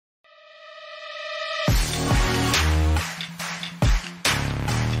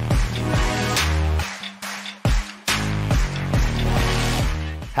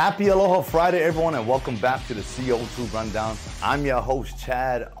Happy Aloha Friday, everyone, and welcome back to the CO2 Rundown. I'm your host,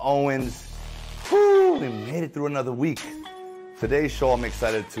 Chad Owens. Woo, we made it through another week. Today's show I'm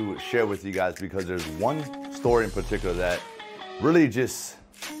excited to share with you guys because there's one story in particular that really just,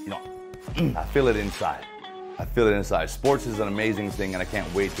 I feel it inside. Sports is an amazing thing, and I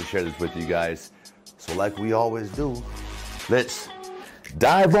can't wait to share this with you guys. So like we always do, let's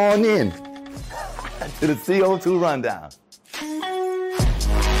dive on in to the CO2 Rundown.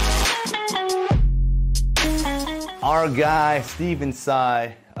 Our guy, Stephen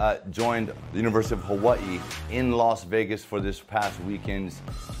Tsai, joined the University of Hawaii in Las Vegas for this past weekend's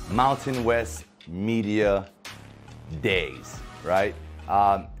Mountain West Media Days, right?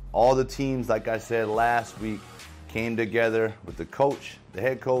 All the teams, like I said last week, came together with the coach, the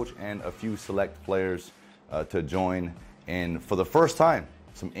head coach, and a few select players to join in, for the first time,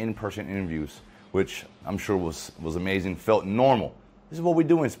 some in-person interviews, which I'm sure was amazing, felt normal. This is what we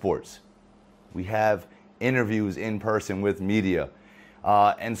do in sports. We have interviews in person with media.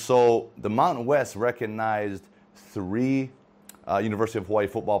 And so the Mountain West recognized three University of Hawaii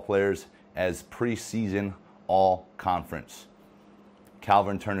football players as preseason all-conference.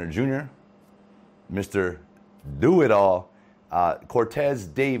 Calvin Turner Jr., Mr. Do-It-All, Cortez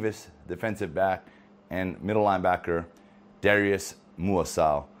Davis, defensive back, and middle linebacker Darius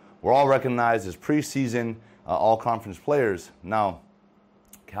Muasau were all recognized as preseason all-conference players. Now,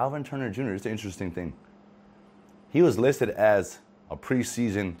 Calvin Turner Jr., it's an interesting thing. He was listed as a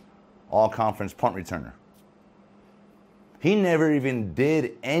preseason all-conference punt returner. He never even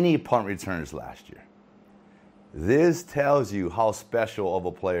did any punt returns last year. This tells you how special of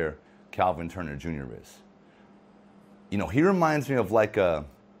a player Calvin Turner Jr. is. He reminds me of like an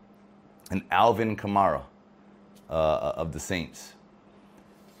Alvin Kamara of the Saints,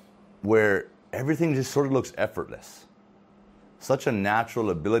 where everything just sort of looks effortless. Such a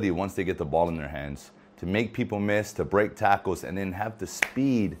natural ability once they get the ball in their hands to make people miss, to break tackles, and then have the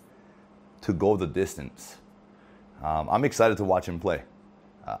speed to go the distance. I'm excited to watch him play.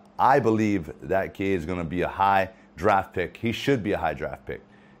 I believe that kid is going to be a high draft pick. He should be a high draft pick.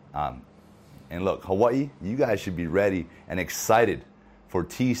 And look, Hawaii, you guys should be ready and excited for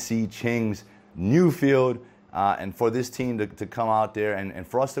TC Ching's new field and for this team to come out there and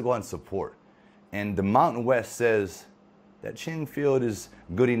for us to go and support. And the Mountain West says that Ching Field is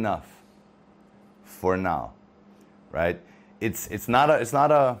good enough for now, right? It's not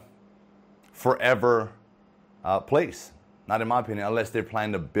a forever place, not in my opinion, unless they're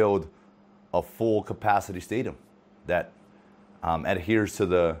planning to build a full capacity stadium that adheres to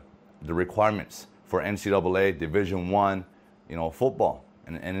the requirements for NCAA Division I, football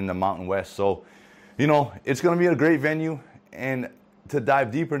and in the Mountain West. So, it's going to be a great venue. And to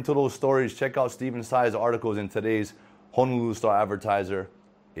dive deeper into those stories, check out Stephen Tsai's articles in today's Honolulu Star-Advertiser.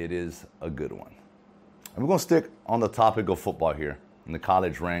 It is a good one. And we're going to stick on the topic of football here in the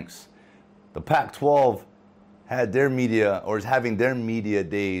college ranks. The Pac-12 had their media, or is having their media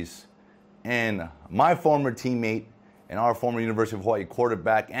days, and my former teammate and our former University of Hawaii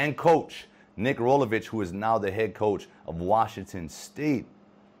quarterback and coach, Nick Rolovich, who is now the head coach of Washington State,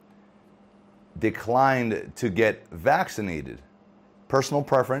 declined to get vaccinated. Personal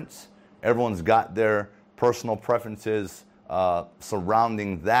preference. Everyone's got their personal preferences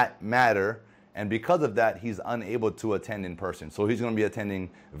surrounding that matter. And because of that, he's unable to attend in person. So he's going to be attending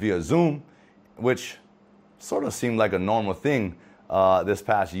via Zoom, which sort of seemed like a normal thing this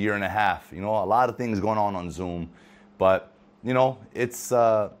past year and a half. A lot of things going on Zoom. But, it's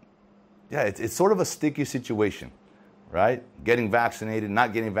sort of a sticky situation, right? Getting vaccinated,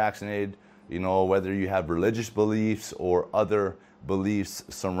 not getting vaccinated, whether you have religious beliefs or other beliefs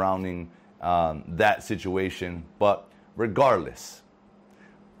surrounding that situation. But regardless,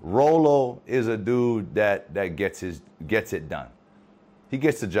 Rolo is a dude that gets it done. He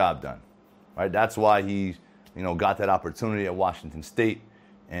gets the job done, right? That's why he, got that opportunity at Washington State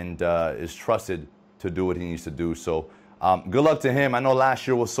and is trusted to do what he needs to do. So good luck to him. I know last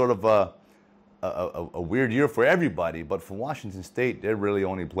year was sort of a weird year for everybody, but for Washington State, they really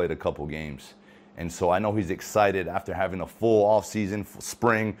only played a couple games. And so I know he's excited after having a full offseason,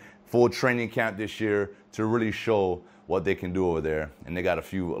 spring, full training camp this year to really show what they can do over there. And they got a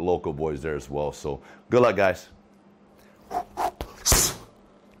few local boys there as well. So good luck, guys.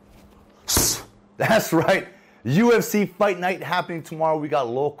 That's right. UFC Fight Night happening tomorrow. We got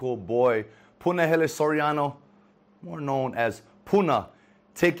local boy Punahele Soriano, more known as Puna,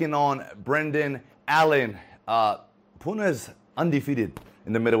 taking on Brendan Allen. Puna is undefeated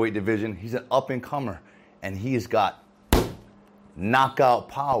in the middleweight division. He's an up-and-comer, and he's got knockout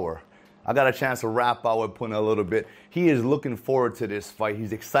power. I got a chance to rap out with Puna a little bit. He is looking forward to this fight.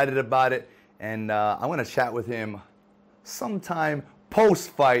 He's excited about it. And I'm going to chat with him sometime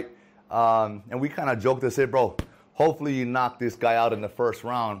post-fight. And we kind of joked and said, bro, hopefully you knock this guy out in the first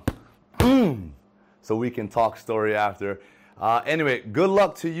round. So we can talk story after. Anyway, good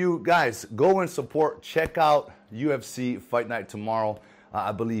luck to you guys. Go and support. Check out UFC Fight Night tomorrow.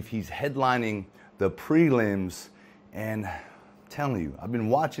 I believe he's headlining the prelims. And I'm telling you, I've been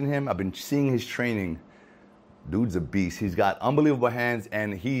watching him. I've been seeing his training. Dude's a beast. He's got unbelievable hands,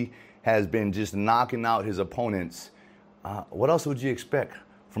 and he has been just knocking out his opponents. What else would you expect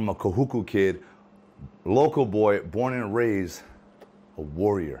from a Kahuku kid, local boy, born and raised, a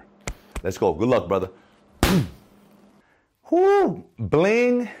warrior? Let's go. Good luck, brother. Whoo!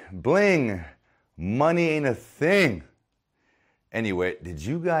 Bling, bling. Money ain't a thing. Anyway, did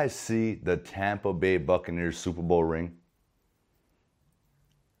you guys see the Tampa Bay Buccaneers Super Bowl ring?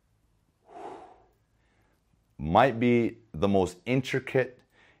 Might be the most intricate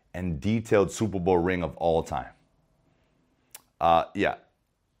and detailed Super Bowl ring of all time. Yeah.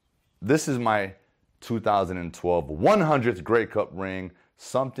 This is my 2012 100th Grey Cup ring,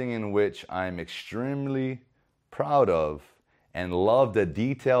 something in which I'm extremely proud of and love the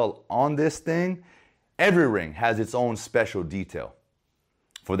detail on this thing. Every ring has its own special detail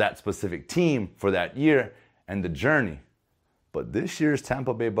for that specific team, for that year, and the journey. But this year's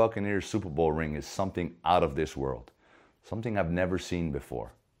Tampa Bay Buccaneers Super Bowl ring is something out of this world, something I've never seen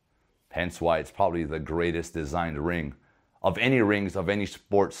before. Hence why it's probably the greatest designed ring of any rings of any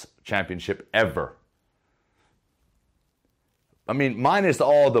sports championship ever. I mean, minus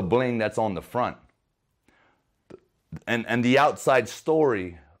all the bling that's on the front and the outside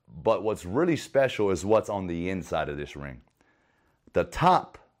story, but what's really special is what's on the inside of this ring. The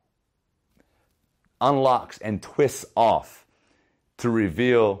top unlocks and twists off to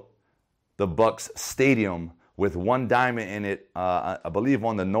reveal the Bucs stadium with one diamond in it, I believe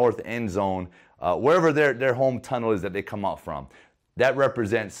on the north end zone, wherever their home tunnel is that they come out from. That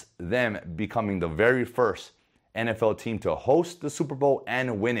represents them becoming the very first NFL team to host the Super Bowl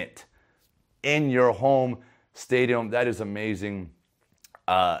and win it in your home stadium. That is amazing.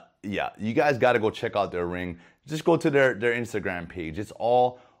 Yeah, you guys got to go check out their ring. Just go to their Instagram page. It's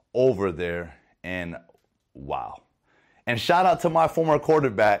all over there, and wow. And shout out to my former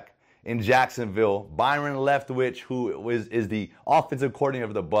quarterback in Jacksonville, Byron Leftwich, who is the offensive coordinator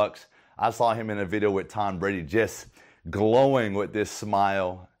of the Bucs. I saw him in a video with Tom Brady, just glowing with this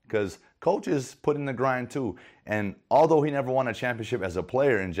smile, because coach is put in the grind too. And although he never won a championship as a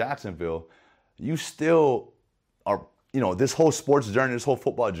player in Jacksonville, you still are, this whole sports journey, this whole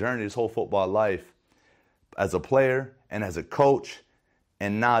football journey, this whole football life as a player and as a coach,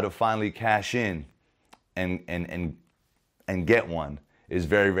 and now to finally cash in and get one is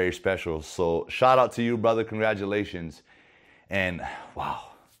very, very special. So shout out to you, brother. Congratulations. And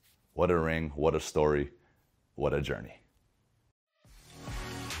wow, what a ring, what a story, what a journey.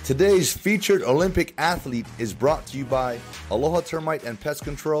 Today's featured Olympic athlete is brought to you by Aloha Termite and Pest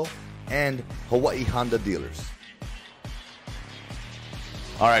Control and Hawaii Honda Dealers.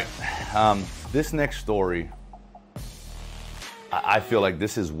 All right, this next story, I feel like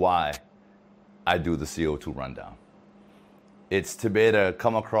this is why I do the CO2 rundown. It's to be able to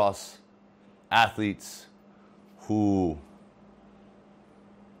come across athletes who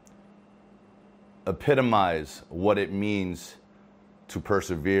epitomize what it means to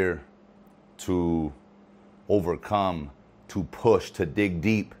persevere, to overcome, to push, to dig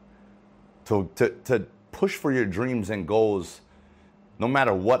deep, to push for your dreams and goals, no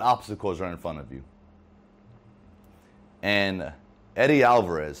matter what obstacles are in front of you. And Eddie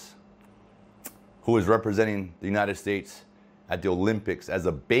Alvarez, who is representing the United States at the Olympics as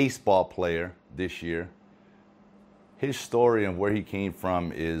a baseball player this year, his story and where he came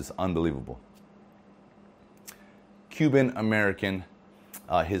from is unbelievable. Cuban American.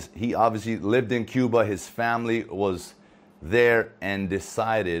 He obviously lived in Cuba. His family was there and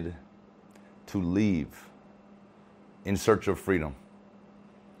decided to leave in search of freedom.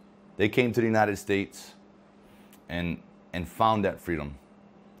 They came to the United States and found that freedom.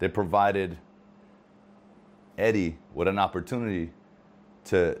 They provided Eddie with an opportunity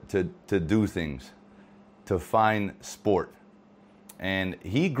to do things, to find sport. And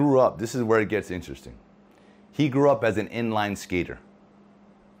he grew up, this is where it gets interesting. He grew up as an inline skater.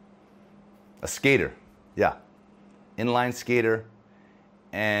 A skater, yeah. Inline skater,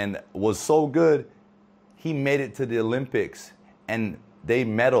 and was so good, he made it to the Olympics, and they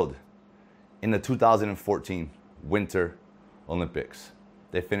medaled in the 2014 Winter Olympics.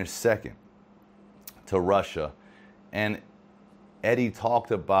 They finished second to Russia. And Eddie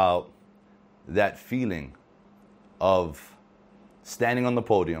talked about that feeling of standing on the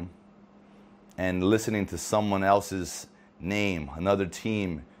podium and listening to someone else's name, another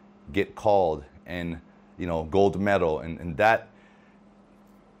team get called and, gold medal. And that,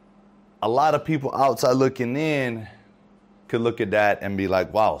 a lot of people outside looking in could look at that and be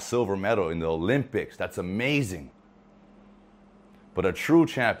like, wow, silver medal in the Olympics, that's amazing. But a true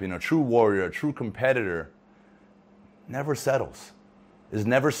champion, a true warrior, a true competitor never settles, is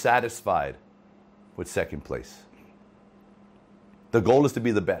never satisfied with second place. The goal is to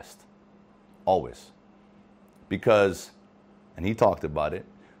be the best, always. Because, and he talked about it,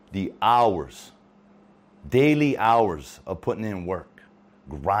 the hours, daily hours of putting in work,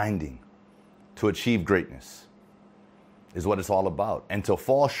 grinding to achieve greatness is what it's all about. And to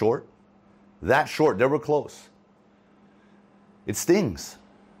fall short, that short, they were close. It stings,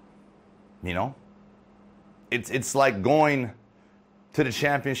 It's like going to the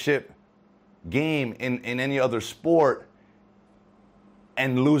championship game in any other sport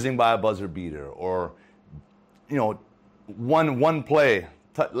and losing by a buzzer beater, or, one play,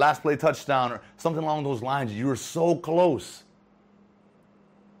 last play touchdown, or something along those lines. You were so close.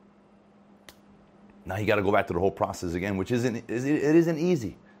 Now you got to go back to the whole process again, which isn't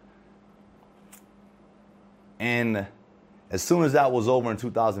easy. And as soon as that was over in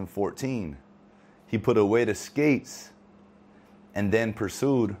 2014, he put away the skates and then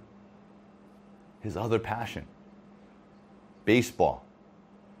pursued his other passion, baseball.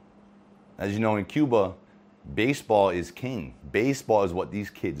 As you know, in Cuba, baseball is king. Baseball is what these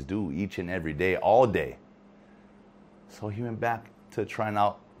kids do each and every day, all day. So he went back to trying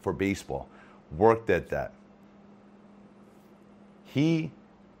out for baseball, worked at that. He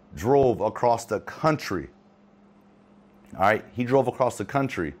drove across the country. All right, he drove across the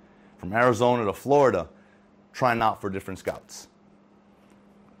country from Arizona to Florida, trying out for different scouts,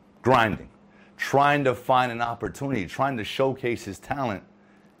 grinding, trying to find an opportunity, trying to showcase his talent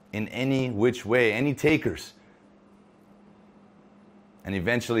in any which way, any takers. And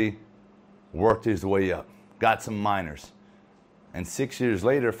eventually worked his way up, got some minors. And 6 years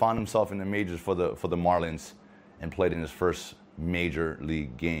later, found himself in the majors for the Marlins and played in his first major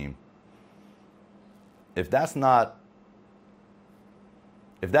league game. If that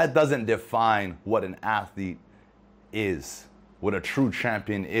doesn't define what an athlete is, what a true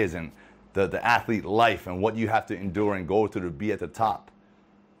champion is, and the athlete life and what you have to endure and go through to be at the top,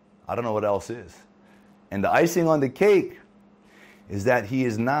 I don't know what else is. And the icing on the cake is that he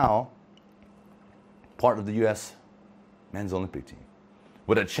is now part of the U.S. men's Olympic team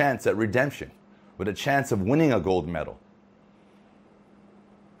with a chance at redemption, with a chance of winning a gold medal.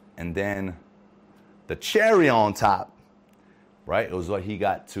 And then the cherry on top, right, it was what he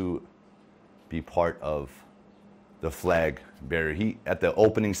got to be part of the flag bearer. He, at the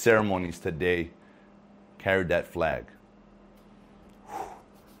opening ceremonies today, carried that flag. Whew.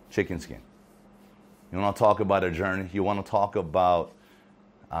 Chicken skin. You want to talk about a journey? You want to talk about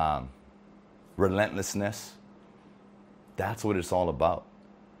relentlessness? That's what it's all about.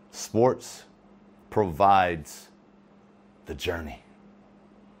 Sports provides the journey.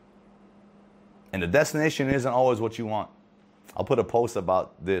 And the destination isn't always what you want. I'll put a post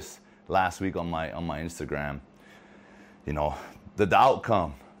about this last week on my Instagram. The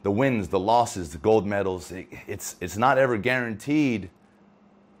outcome, the wins, the losses, the gold medals, it's not ever guaranteed,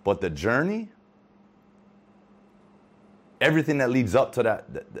 but the journey, everything that leads up to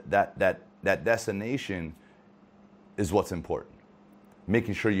that destination is what's important.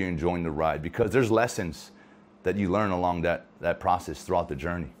 Making sure you're enjoying the ride, because there's lessons that you learn along that process throughout the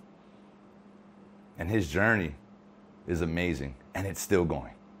journey. And his journey is amazing, and it's still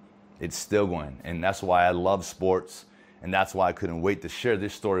going. It's still going. And that's why I love sports, and that's why I couldn't wait to share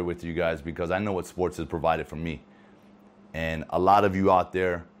this story with you guys, because I know what sports has provided for me. And a lot of you out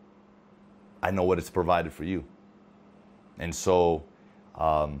there, I know what it's provided for you. And so,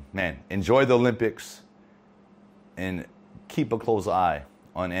 enjoy the Olympics and keep a close eye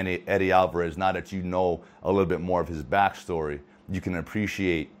on Eddie Alvarez. Now that you know a little bit more of his backstory, you can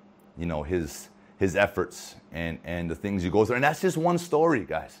appreciate, his efforts and the things you go through. And that's just one story,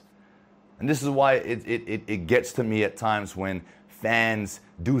 guys. And this is why it gets to me at times when fans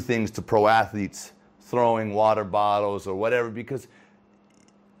do things to pro athletes, throwing water bottles or whatever, because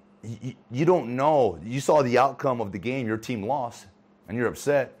you don't know. You saw the outcome of the game, your team lost, and you're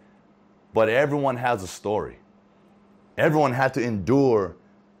upset. But everyone has a story. Everyone had to endure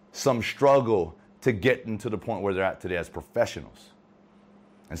some struggle to get them to the point where they're at today as professionals.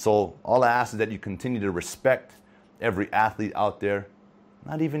 And so all I ask is that you continue to respect every athlete out there,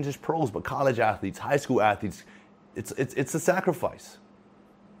 not even just pros, but college athletes, high school athletes. It's a sacrifice.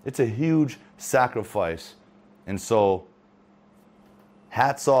 It's a huge sacrifice. And so,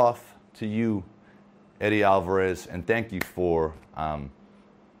 hats off to you, Eddie Alvarez, and thank you for,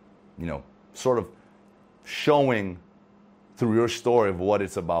 sort of showing through your story of what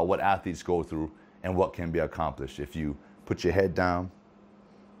it's about, what athletes go through, and what can be accomplished. If you put your head down,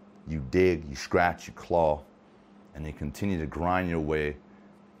 you dig, you scratch, you claw, and you continue to grind your way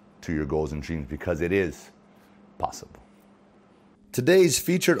to your goals and dreams, because it is possible. Today's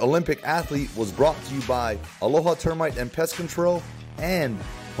featured Olympic athlete was brought to you by Aloha Termite and Pest Control and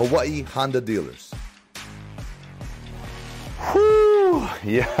Hawaii Honda Dealers. Whew,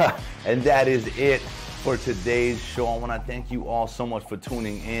 yeah, and that is it for today's show. I want to thank you all so much for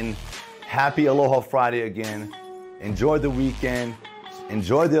tuning in. Happy Aloha Friday again. Enjoy the weekend.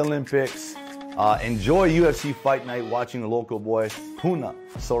 Enjoy the Olympics. Enjoy UFC Fight Night watching the local boy, Puna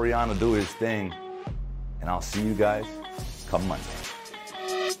Soriano, do his thing. And I'll see you guys come Monday.